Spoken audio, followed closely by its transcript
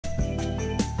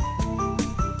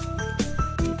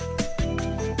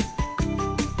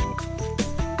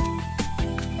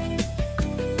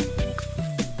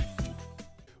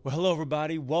Hello,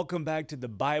 everybody. Welcome back to the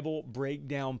Bible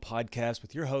Breakdown Podcast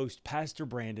with your host, Pastor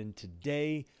Brandon.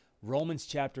 Today, Romans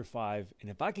chapter 5.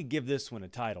 And if I could give this one a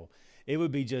title, it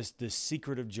would be just The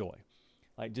Secret of Joy.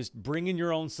 Like just bringing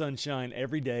your own sunshine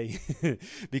every day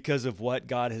because of what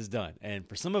God has done. And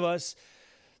for some of us,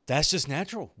 that's just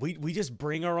natural. We just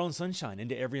bring our own sunshine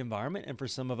into every environment. And for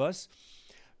some of us,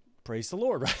 praise the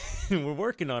Lord, right? We're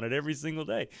working on it every single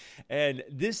day. And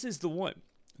this is the one.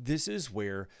 This is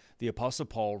where the Apostle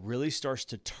Paul really starts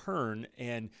to turn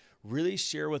and really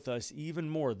share with us even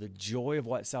more the joy of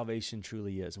what salvation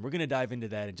truly is. And we're going to dive into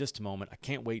that in just a moment. I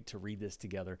can't wait to read this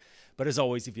together. But as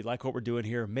always, if you like what we're doing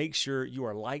here, make sure you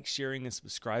are sharing, and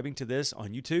subscribing to this on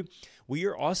YouTube. We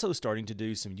are also starting to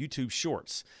do some YouTube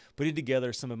shorts, putting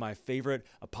together some of my favorite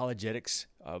apologetics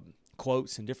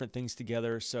quotes and different things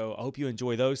together. So I hope you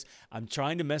enjoy those. I'm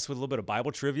trying to mess with a little bit of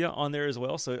Bible trivia on there as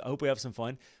well. So I hope we have some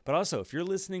fun. But also, if you're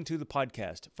listening to the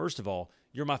podcast, first of all,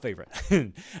 you're my favorite.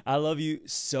 I love you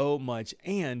so much.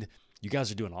 And you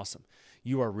guys are doing awesome.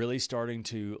 You are really starting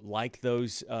to like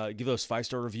those, give those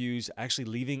 5-star reviews. Actually,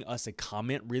 leaving us a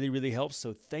comment really, really helps.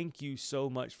 So thank you so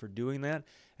much for doing that.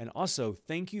 And also,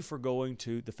 thank you for going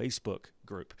to the Facebook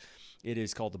group. It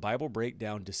is called the Bible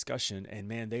Breakdown Discussion, and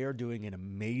man, they are doing an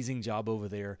amazing job over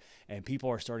there, and people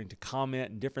are starting to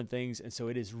comment and different things, and so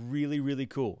it is really, really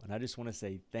cool, and I just want to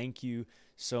say thank you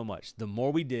so much. The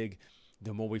more we dig,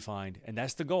 the more we find, and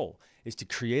that's the goal, is to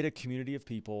create a community of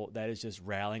people that is just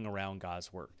rallying around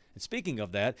God's Word. And speaking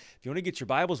of that, if you want to get your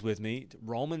Bibles with me,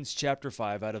 Romans chapter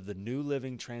 5 out of the New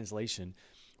Living Translation,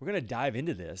 we're going to dive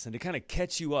into this, and to kind of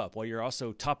catch you up while you're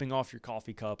also topping off your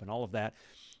coffee cup and all of that.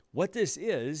 What this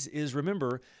is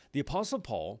remember, the Apostle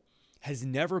Paul has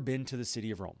never been to the city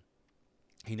of Rome.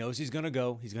 He knows he's going to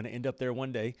go. He's going to end up there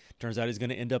one day. Turns out he's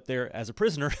going to end up there as a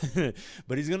prisoner,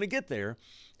 but he's going to get there.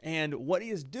 And what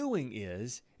he is doing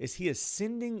is he is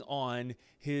sending on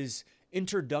his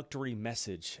introductory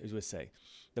message, as we say.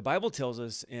 The Bible tells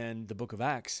us in the book of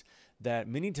Acts that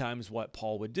many times what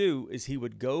Paul would do is he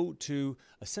would go to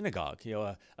a synagogue,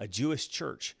 a Jewish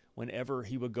church, whenever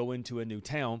he would go into a new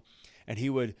town, and he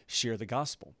would share the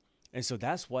gospel. And so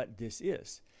that's what this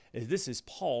is. This is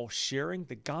Paul sharing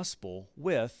the gospel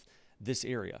with this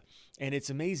area. And it's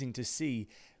amazing to see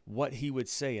what he would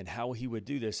say and how he would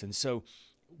do this. And so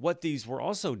what these were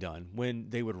also done when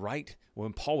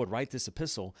Paul would write this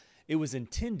epistle, it was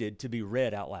intended to be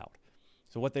read out loud.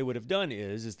 So what they would have done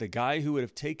is the guy who would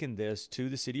have taken this to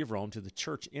the city of Rome, to the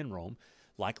church in Rome,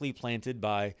 likely planted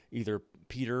by either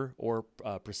Peter or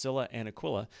Priscilla and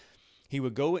Aquila, he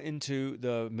would go into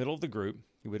the middle of the group,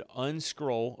 he would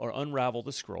unscroll or unravel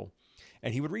the scroll,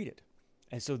 and he would read it.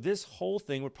 And so this whole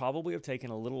thing would probably have taken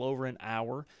a little over an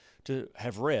hour to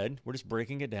have read. We're just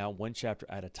breaking it down one chapter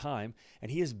at a time,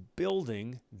 and he is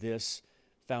building this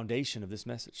foundation of this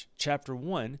message. Chapter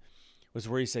 1 was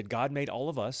where he said, God made all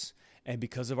of us, and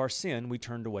because of our sin, we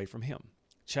turned away from him.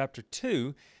 Chapter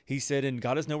 2, he said, and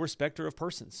God is no respecter of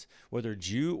persons, whether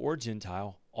Jew or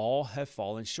Gentile, all have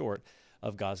fallen short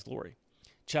of God's glory.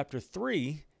 Chapter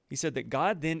 3, he said that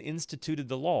God then instituted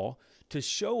the law to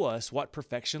show us what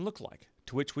perfection looked like,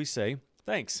 to which we say,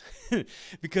 thanks,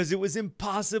 because it was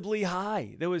impossibly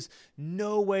high. There was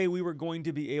no way we were going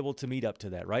to be able to meet up to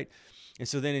that, right? And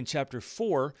so then in chapter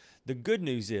 4, the good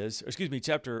news is,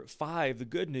 chapter 5, the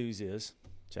good news is,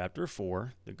 chapter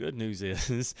 4, the good news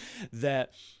is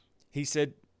that he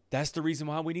said that's the reason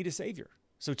why we need a Savior.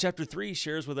 So chapter 3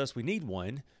 shares with us we need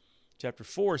one. Chapter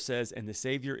 4 says, and the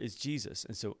Savior is Jesus.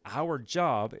 And so our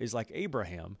job is like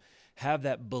Abraham, have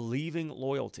that believing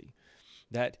loyalty,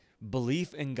 that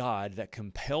belief in God that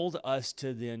compelled us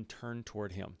to then turn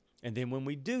toward him. And then when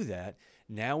we do that,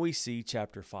 now we see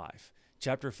chapter 5.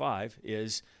 Chapter 5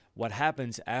 is what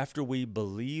happens after we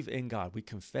believe in God. We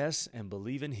confess and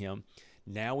believe in him.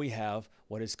 Now we have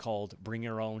what is called bringing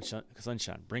our own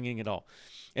sunshine, bringing it all.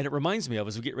 And it reminds me of,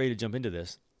 as we get ready to jump into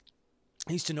this,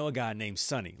 I used to know a guy named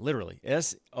Sonny, literally,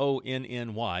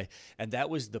 Sonny, and that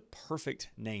was the perfect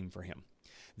name for him.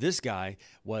 This guy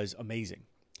was amazing.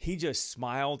 He just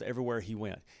smiled everywhere he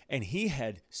went, and he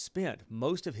had spent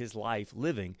most of his life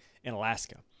living in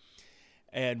Alaska.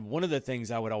 And one of the things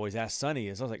I would always ask Sonny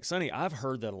is, I was like, Sonny, I've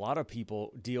heard that a lot of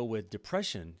people deal with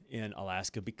depression in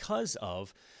Alaska because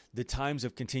of the times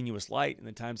of continuous light and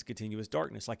the times of continuous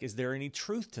darkness. Like, is there any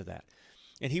truth to that?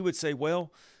 And he would say,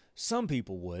 well, some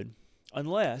people would,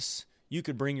 unless you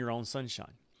could bring your own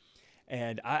sunshine.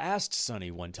 And I asked Sonny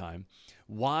one time,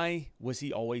 why was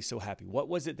he always so happy? What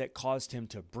was it that caused him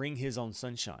to bring his own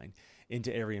sunshine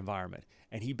into every environment?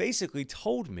 And he basically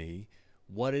told me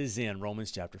what is in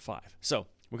Romans chapter 5. So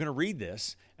we're going to read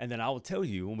this, and then I will tell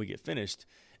you when we get finished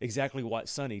exactly what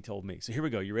Sonny told me. So here we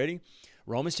go. You ready?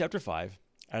 Romans chapter 5,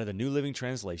 out of the New Living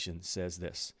Translation, says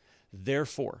this: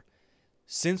 Therefore,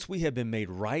 since we have been made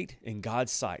right in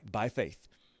God's sight by faith,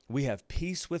 we have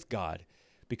peace with God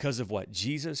because of what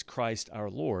Jesus Christ our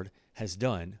Lord has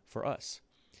done for us.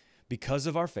 Because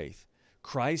of our faith,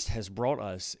 Christ has brought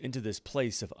us into this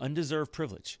place of undeserved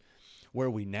privilege where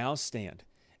we now stand,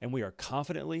 and we are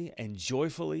confidently and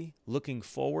joyfully looking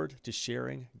forward to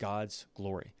sharing God's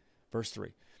glory. Verse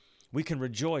 3, we can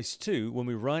rejoice too when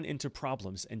we run into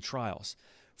problems and trials,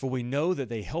 for we know that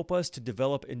they help us to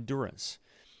develop endurance.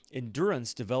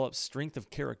 Endurance develops strength of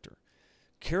character.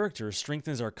 Character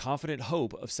strengthens our confident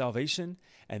hope of salvation,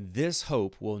 and this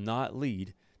hope will not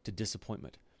lead to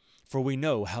disappointment. For we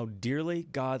know how dearly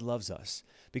God loves us,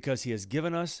 because he has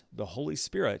given us the Holy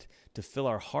Spirit to fill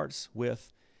our hearts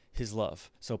with his love.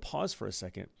 So pause for a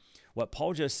second. What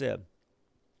Paul just said,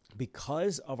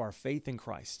 because of our faith in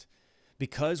Christ,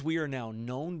 because we are now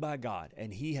known by God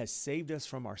and he has saved us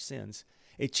from our sins,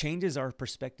 it changes our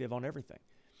perspective on everything.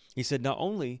 He said, not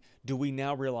only do we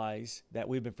now realize that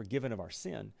we've been forgiven of our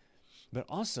sin, but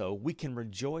also we can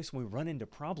rejoice when we run into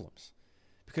problems,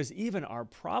 because even our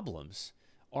problems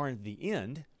aren't the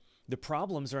end. The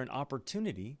problems are an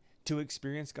opportunity to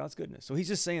experience God's goodness. So he's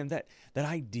just saying that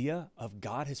idea of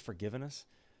God has forgiven us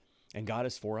and God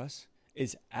is for us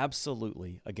is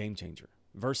absolutely a game changer.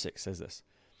 Verse 6 says this: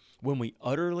 when we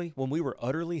were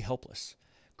utterly helpless,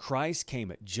 Christ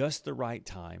came at just the right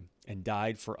time and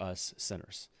died for us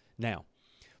sinners. Now,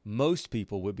 most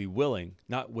people would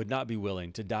not be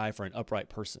willing to die for an upright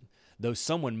person, though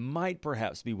someone might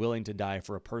perhaps be willing to die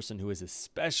for a person who is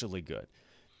especially good.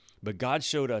 But God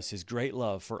showed us his great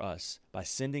love for us by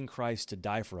sending Christ to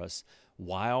die for us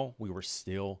while we were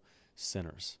still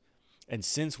sinners. And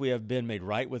since we have been made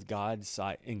right with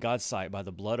in God's sight by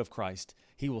the blood of Christ,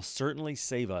 he will certainly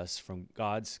save us from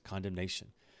God's condemnation.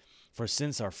 For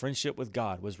since our friendship with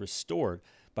God was restored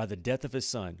by the death of his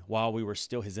Son while we were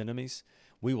still his enemies,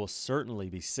 we will certainly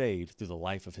be saved through the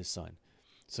life of his Son.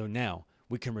 So now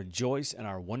we can rejoice in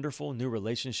our wonderful new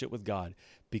relationship with God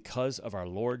because of our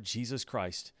Lord Jesus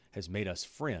Christ has made us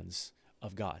friends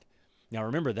of God. Now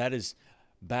remember, that is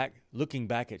looking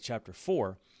back at chapter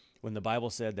 4, when the Bible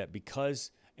said that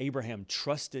because Abraham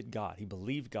trusted God, he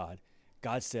believed God,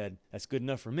 God said, that's good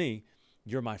enough for me,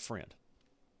 you're my friend.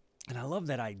 And I love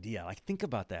that idea. Like, think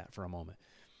about that for a moment.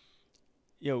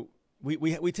 You know,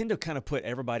 we tend to kind of put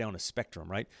everybody on a spectrum,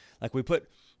 right? Like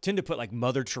tend to put like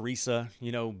Mother Teresa,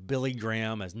 Billy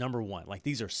Graham as number one. Like,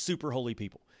 these are super holy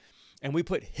people. And we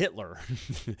put Hitler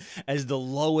as the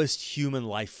lowest human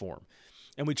life form.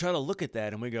 And we try to look at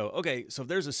that and we go, okay, so if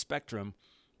there's a spectrum,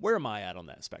 where am I at on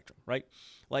that spectrum, right?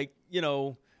 Like,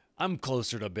 I'm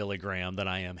closer to Billy Graham than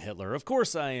I am Hitler. Of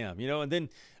course I am, and then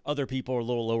other people are a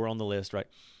little lower on the list, right?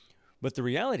 But the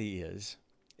reality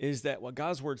is that what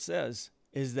God's word says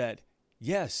is that,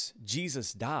 yes,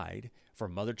 Jesus died for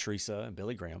Mother Teresa and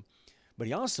Billy Graham, but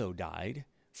he also died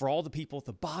for all the people at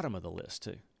the bottom of the list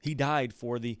too. He died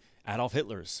for the Adolf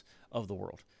Hitlers of the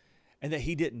world. And that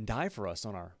he didn't die for us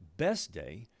on our best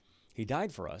day. He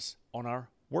died for us on our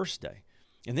worst day.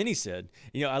 And then he said,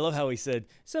 I love how he said,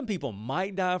 some people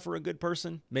might die for a good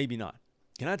person, maybe not.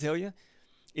 Can I tell you,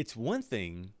 it's one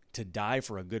thing to die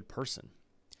for a good person.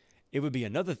 It would be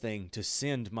another thing to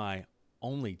send my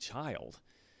only child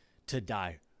to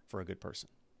die for a good person.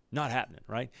 Not happening,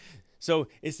 right? So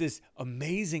it's this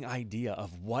amazing idea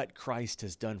of what Christ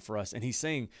has done for us. And he's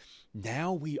saying,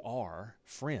 now we are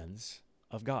friends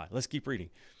of God. Let's keep reading.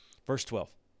 Verse 12.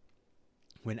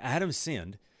 When Adam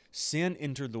sinned, sin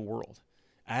entered the world.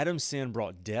 Adam's sin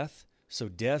brought death, so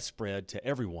death spread to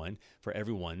everyone, for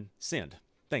everyone sinned.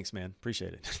 Thanks, man.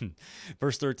 Appreciate it.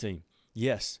 Verse 13.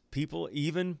 Yes, people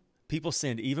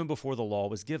sinned even before the law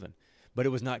was given, but it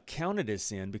was not counted as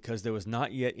sin because there was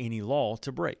not yet any law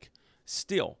to break.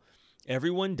 Still,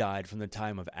 everyone died from the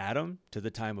time of Adam to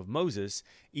the time of Moses,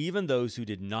 even those who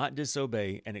did not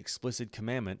disobey an explicit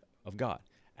commandment of God,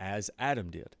 as Adam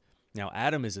did. Now,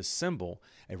 Adam is a symbol,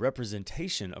 a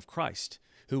representation of Christ,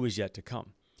 who is yet to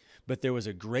come. But there was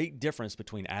a great difference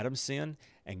between Adam's sin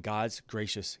and God's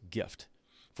gracious gift.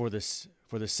 For the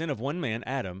sin of one man,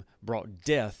 Adam, brought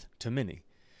death to many.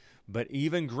 But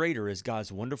even greater is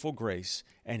God's wonderful grace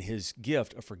and his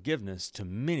gift of forgiveness to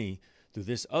many through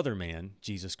this other man,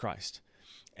 Jesus Christ.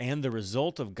 And the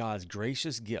result of God's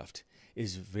gracious gift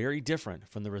is very different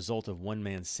from the result of one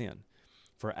man's sin.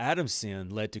 For Adam's sin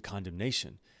led to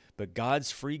condemnation, but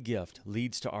God's free gift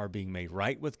leads to our being made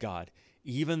right with God,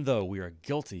 even though we are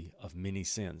guilty of many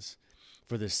sins.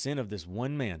 For the sin of this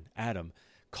one man, Adam,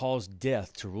 caused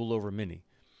death to rule over many.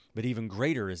 But even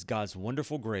greater is God's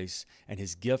wonderful grace and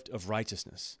his gift of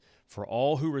righteousness. For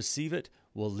all who receive it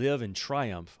will live in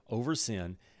triumph over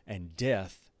sin and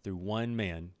death through one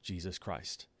man, Jesus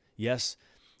Christ. Yes,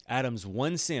 Adam's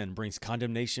one sin brings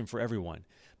condemnation for everyone,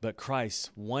 but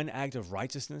Christ's one act of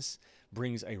righteousness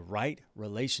brings a right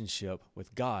relationship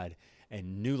with God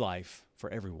and new life for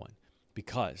everyone.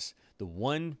 Because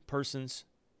one person's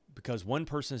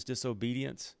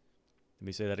disobedience, let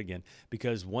me say that again.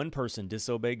 Because one person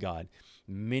disobeyed God,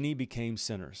 many became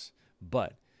sinners.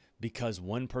 But because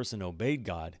one person obeyed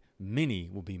God, many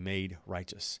will be made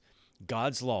righteous.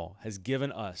 God's law was given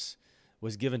to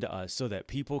us so that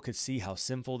people could see how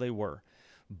sinful they were.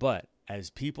 But as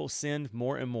people sinned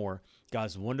more and more,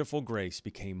 God's wonderful grace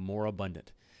became more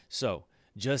abundant. So,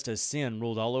 just as sin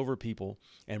ruled all over people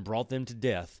and brought them to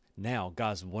death, now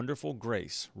God's wonderful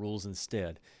grace rules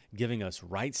instead, giving us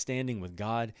right standing with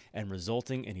God and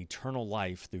resulting in eternal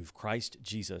life through Christ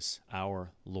Jesus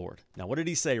our Lord. Now, what did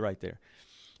he say right there?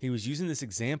 He was using this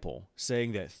example,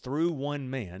 saying that through one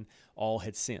man, all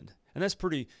had sinned. And that's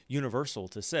pretty universal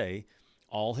to say,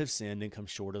 all have sinned and come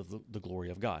short of the glory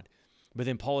of God. But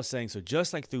then Paul is saying, so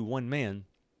just like through one man,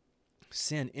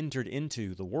 sin entered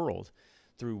into the world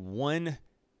through one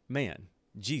man,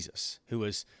 Jesus, who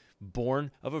was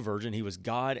born of a virgin. He was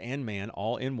God and man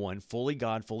all in one, fully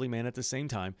God, fully man at the same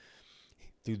time.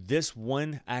 Through this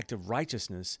one act of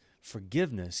righteousness,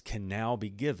 forgiveness can now be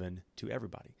given to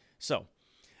everybody. So,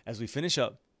 as we finish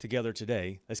up together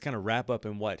today, let's kind of wrap up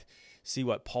and see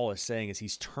what Paul is saying as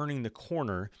he's turning the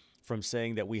corner from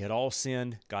saying that we had all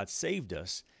sinned, God saved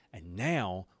us, and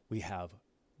now we have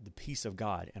the peace of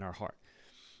God in our heart.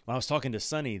 When I was talking to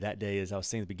Sonny that day, as I was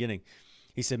saying at the beginning,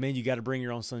 he said, man, you got to bring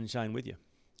your own sunshine with you.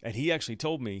 And he actually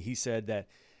told me, he said that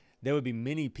there would be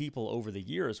many people over the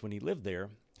years when he lived there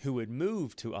who would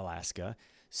move to Alaska,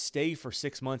 stay for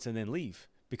 6 months, and then leave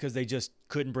because they just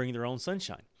couldn't bring their own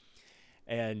sunshine.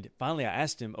 And finally, I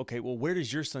asked him, okay, well, where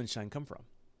does your sunshine come from?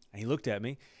 And he looked at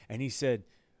me and he said,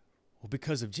 well,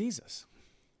 because of Jesus.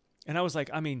 And I was like,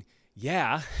 I mean,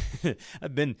 yeah,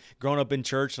 I've been growing up in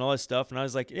church and all this stuff. And I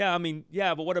was like, yeah,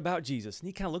 but what about Jesus? And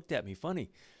he kind of looked at me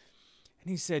funny. And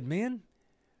he said, man,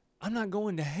 I'm not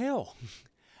going to hell.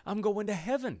 I'm going to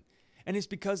heaven. And it's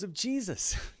because of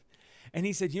Jesus. And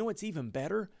he said, you know what's even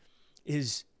better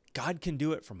is God can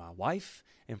do it for my wife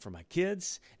and for my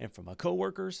kids and for my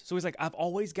coworkers. So he's like, I've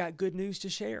always got good news to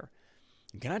share.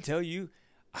 And can I tell you,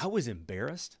 I was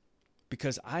embarrassed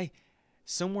because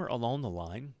somewhere along the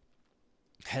line,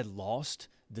 had lost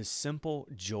the simple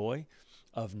joy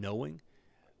of knowing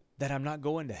that I'm not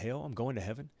going to hell, I'm going to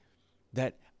heaven,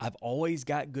 that I've always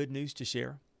got good news to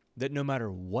share, that no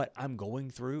matter what I'm going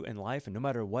through in life and no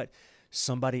matter what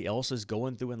somebody else is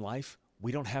going through in life,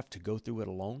 we don't have to go through it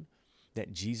alone,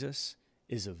 that Jesus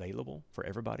is available for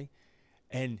everybody.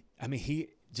 And I mean, he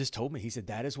just told me, he said,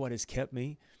 that is what has kept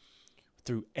me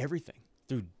through everything,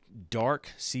 through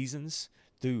dark seasons,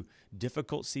 through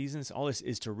difficult seasons. All this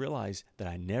is to realize that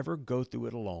I never go through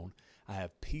it alone. I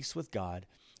have peace with God,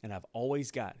 and I've always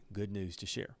got good news to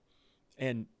share.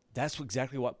 And that's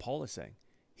exactly what Paul is saying.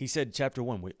 He said, chapter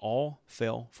 1, we all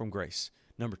fell from grace.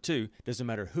 Number 2, doesn't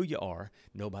matter who you are,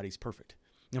 nobody's perfect.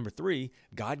 Number 3,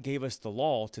 God gave us the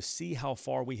law to see how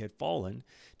far we had fallen.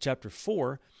 Chapter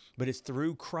 4, but it's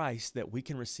through Christ that we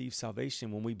can receive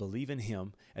salvation when we believe in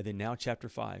him. And then now chapter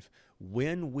 5,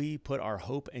 when we put our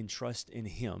hope and trust in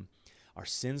him, our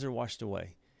sins are washed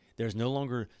away. There's no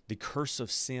longer the curse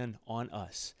of sin on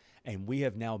us. And we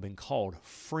have now been called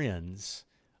friends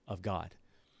of God.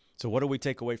 So what do we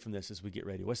take away from this as we get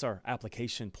ready? What's our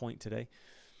application point today?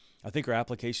 I think our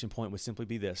application point would simply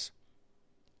be this.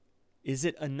 Is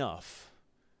it enough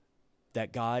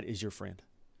that God is your friend?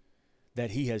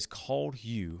 That he has called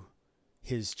you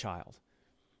his child?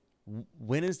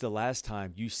 When is the last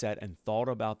time you sat and thought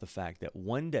about the fact that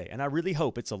one day, and I really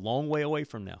hope it's a long way away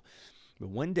from now, but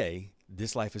one day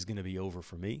this life is going to be over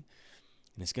for me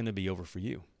and it's going to be over for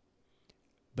you.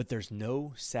 But there's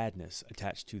no sadness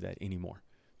attached to that anymore.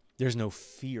 There's no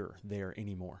fear there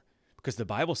anymore because the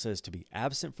Bible says to be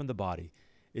absent from the body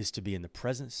is to be in the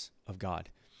presence of God.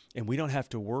 And we don't have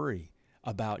to worry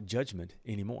about judgment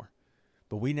anymore.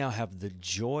 But we now have the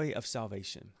joy of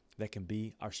salvation that can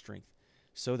be our strength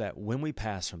so that when we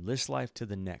pass from this life to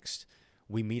the next,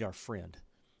 we meet our friend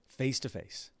face to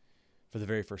face for the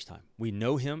very first time. We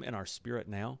know him in our spirit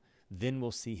now, then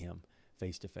we'll see him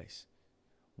face to face.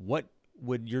 What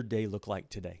would your day look like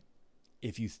today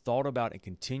if you thought about and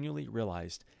continually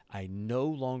realized, I no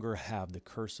longer have the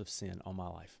curse of sin on my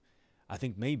life? I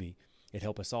think maybe it'd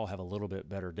help us all have a little bit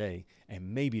better day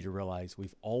and maybe to realize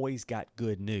we've always got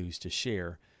good news to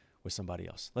share with somebody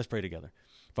else. Let's pray together.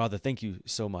 Father, thank you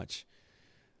so much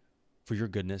for your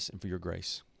goodness and for your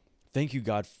grace. Thank you,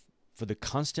 God, for the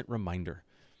constant reminder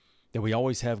that we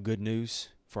always have good news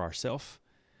for ourselves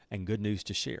and good news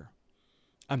to share.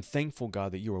 I'm thankful,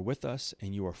 God, that you are with us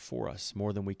and you are for us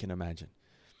more than we can imagine.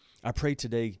 I pray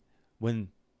today when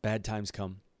bad times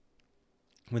come,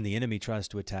 when the enemy tries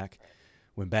to attack,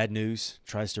 when bad news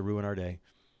tries to ruin our day,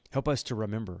 help us to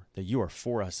remember that you are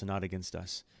for us and not against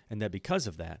us, and that because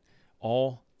of that,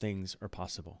 all things are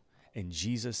possible. In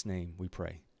Jesus' name we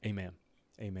pray. Amen.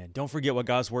 Amen. Don't forget what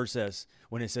God's word says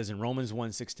when it says in Romans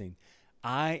 1:16,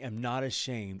 I am not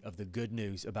ashamed of the good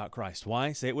news about Christ.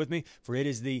 Why? Say it with me. For it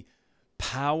is the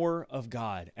power of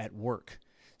God at work,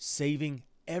 saving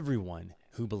everyone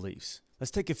who believes.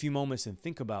 Let's take a few moments and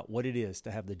think about what it is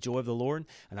to have the joy of the Lord,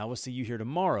 and I will see you here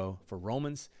tomorrow for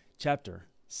Romans chapter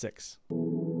 6.